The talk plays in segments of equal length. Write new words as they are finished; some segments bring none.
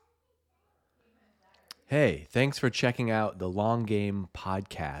Hey, thanks for checking out the Long Game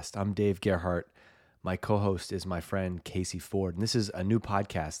Podcast. I'm Dave Gerhardt. My co host is my friend Casey Ford. And this is a new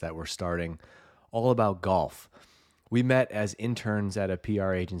podcast that we're starting all about golf. We met as interns at a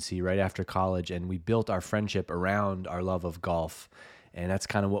PR agency right after college, and we built our friendship around our love of golf. And that's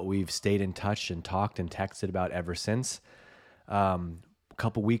kind of what we've stayed in touch and talked and texted about ever since. A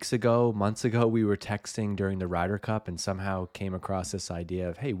couple months ago, we were texting during the Ryder Cup and somehow came across this idea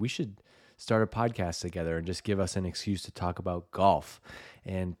of, hey, we should start a podcast together and just give us an excuse to talk about golf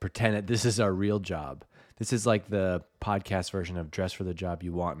and pretend that this is our real job. This is like the podcast version of dress for the job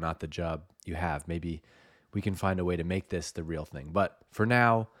you want, not the job you have. Maybe we can find a way to make this the real thing. But for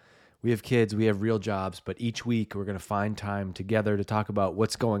now, we have kids, we have real jobs, but each week we're going to find time together to talk about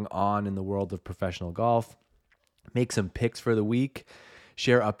what's going on in the world of professional golf, make some picks for the week,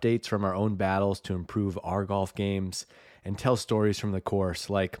 share updates from our own battles to improve our golf games, and tell stories from the course.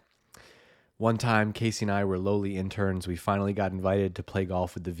 Like one time, Casey and I were lowly interns. We finally got invited to play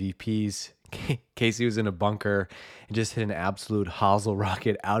golf with the VPs. Casey was in a bunker and just hit an absolute hosel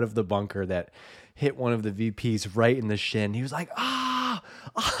rocket out of the bunker that hit one of the VPs right in the shin. He was like, ah.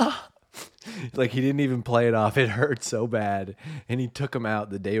 Like he didn't even play it off. It hurt so bad. And he took him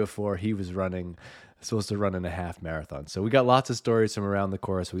out the day before he was supposed to run in a half marathon. So we got lots of stories from around the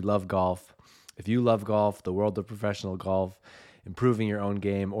course. We love golf. If you love golf, the world of professional golf, improving your own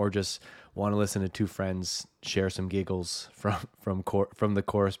game, or just want to listen to two friends share some giggles from the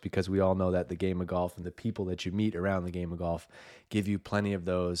course, because we all know that the game of golf and the people that you meet around the game of golf give you plenty of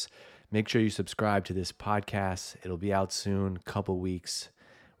those. Make sure you subscribe to this podcast. It'll be out soon, couple weeks.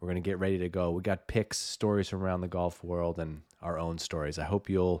 We're going to get ready to go. We got picks, stories from around the golf world, and our own stories. I hope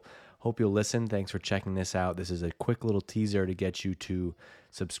you'll listen. Thanks for checking this out. This is a quick little teaser to get you to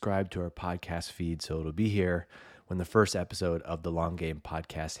subscribe to our podcast feed, so it'll be here when the first episode of the Long Game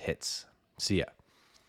Podcast hits. See ya.